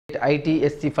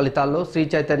ఐటీఎస్సీ ఫలితాల్లో Shri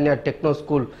Chaitanya techno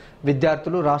school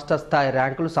విద్యార్థులు రాష్ట్ర స్థాయి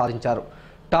ర్యాంకులు సాధించారు.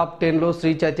 టాప్ 10లో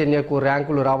శ్రీ చైతన్యకు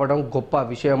ర్యాంకులు రావడం గొప్ప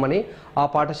విషయమని ఆ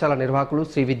పాఠశాల నిర్వాహకులు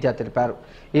శ్రీ విద్య తెలిపారు.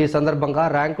 ఈ సందర్భంగా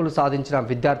ర్యాంకులు సాధించిన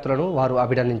విద్యార్థులను వారు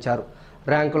అభినందించారు.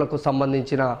 ర్యాంకులకు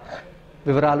సంబంధించిన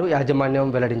వివరాలు యాజమాన్యం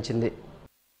వెల్లడించింది.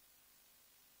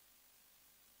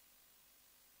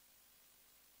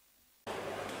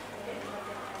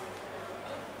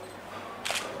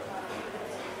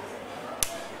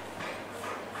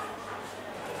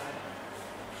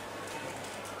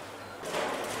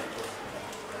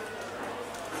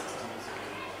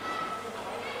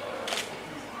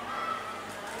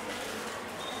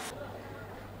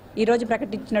 ఈరోజు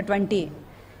ప్రకటించినటువంటి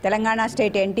తెలంగాణ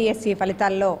స్టేట్ ఎన్టీఎస్సీ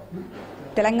ఫలితాల్లో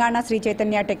తెలంగాణ శ్రీ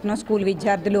చైతన్య టెక్నో స్కూల్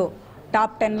విద్యార్థులు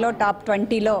టాప్ 10లో టాప్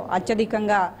 20లో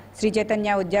అత్యధికంగా శ్రీ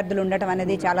చైతన్య విద్యార్థులు ఉండటం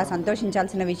అనేది చాలా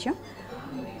సంతోషించాల్సిన విషయం.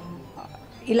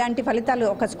 ఇలాంటి ఫలితాలు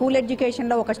ఒక స్కూల్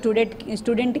ఎడ్యుకేషన్లో ఒక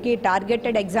స్టూడెంట్కి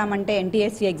టార్గెటెడ్ ఎగ్జామ్ అంటే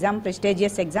ఎన్టీఎస్సీ ఎగ్జామ్,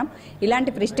 ప్రెస్టీజియస్ ఎగ్జామ్.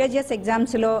 ఇలాంటి ప్రెస్టీజియస్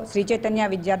ఎగ్జామ్స్లో శ్రీ చైతన్య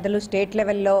విద్యార్థులు స్టేట్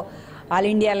లెవెల్లో, ఆల్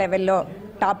ఇండియా లెవెల్లో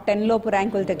టాప్ 10 లోపు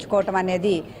ర్యాంకులు తెచ్చుకోవటం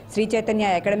అనేది శ్రీ చైతన్య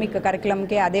అకాడమిక్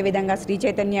కరికులంకి, అదేవిధంగా శ్రీ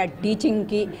చైతన్య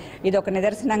టీచింగ్కి ఇది ఒక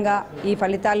నిదర్శనంగా ఈ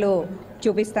ఫలితాలు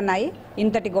చూపిస్తున్నాయి.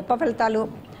 ఇంతటి గొప్ప ఫలితాలు,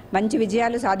 మంచి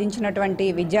విజయాలు సాధించినటువంటి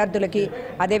విద్యార్థులకి,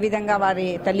 అదేవిధంగా వారి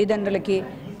తల్లిదండ్రులకి,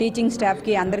 టీచింగ్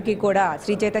స్టాఫ్కి అందరికీ కూడా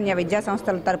శ్రీ చైతన్య విద్యా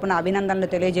సంస్థల తరపున అభినందనలు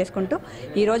తెలియజేసుకుంటూ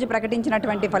ఈరోజు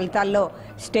ప్రకటించినటువంటి ఫలితాల్లో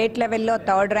స్టేట్ లెవెల్లో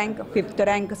 3rd rank, 5th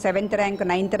rank, 7th rank,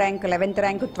 9th rank, 11th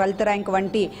rank, 12th rank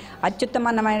వంటి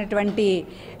అత్యుత్తమమైనటువంటి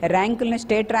ర్యాంకుల్ని,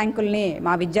 స్టేట్ ర్యాంకుల్ని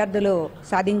మా విద్యార్థులు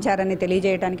సాధించారని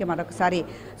తెలియజేయడానికి మరొకసారి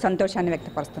సంతోషాన్ని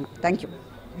వ్యక్తపరుస్తున్నాం. Thank you.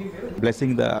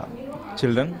 Blessing the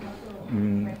children,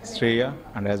 Shreya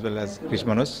and as well as Krish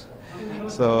Manoj.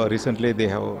 So recently they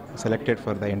have selected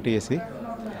for the NTSC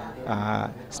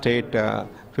state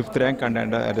 5th rank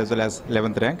and as well as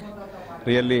 11th rank.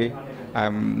 Really I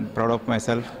am proud of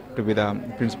myself to be the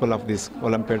principal of this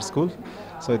Olympiad school.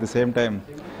 So at the same time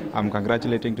I am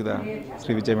congratulating to the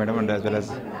Sri Vijay madam and as well as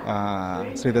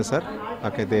Sridhar sir.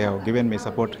 Okay, they have given me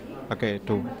support, okay,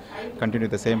 to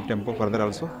continue the same tempo further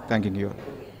also. Thanking you.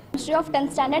 History of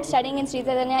 10th standard studying in Sri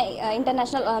Chaitanya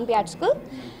International Olympiad School.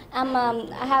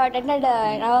 I have attended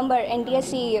November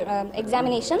NTSC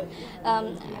examination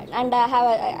and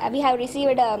we have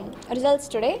received results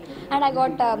today and I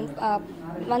got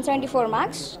 174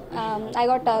 marks. I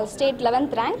got state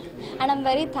 11th rank and I'm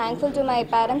very thankful to my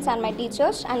parents and my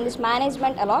teachers and this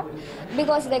management a lot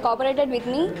because they cooperated with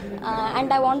me and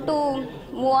I want to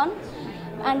move on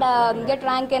and get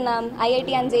rank in IIT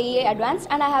and JEE Advanced,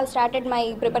 and I have started my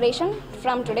preparation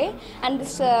from today. And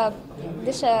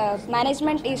this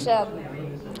management is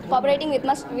cooperating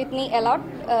with me a lot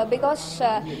because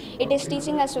it is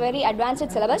teaching us very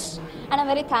advanced syllabus. And I'm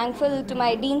very thankful to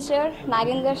my Dean Sir,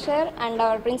 Nagendra Sir, and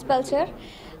our Principal Sir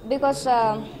because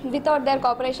without their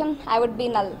cooperation I would be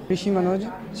null. Rishi Manoj,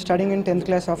 studying in 10th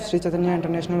class of Sri Chaitanya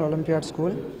International Olympiad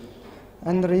School,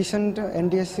 and the recent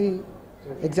NTSC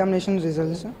examination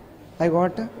results I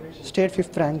got state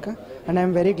 5th rank and I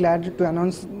am very glad to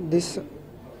announce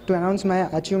my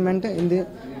achievement in the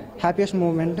happiest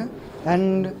moment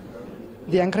and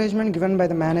the encouragement given by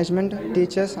the management,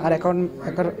 teachers, our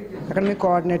academic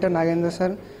coordinator Nagendra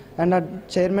sir and our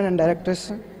chairman and directors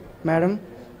madam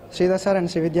Sridhar sir and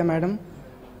Srividya madam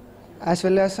as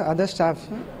well as other staff.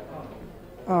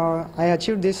 I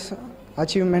achieved this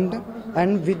achievement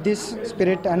and with this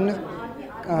spirit and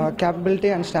capability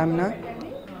and stamina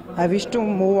I wish to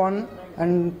move on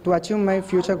and to achieve my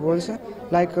future goals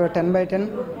like 10/10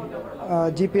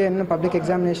 GPA in public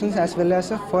examinations as well as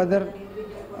further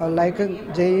like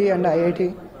JEE and IIT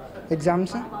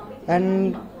exams,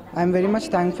 and I am very much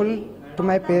thankful to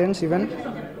my parents even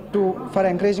for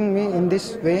encouraging me in this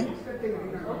way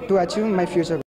to achieve my future goals.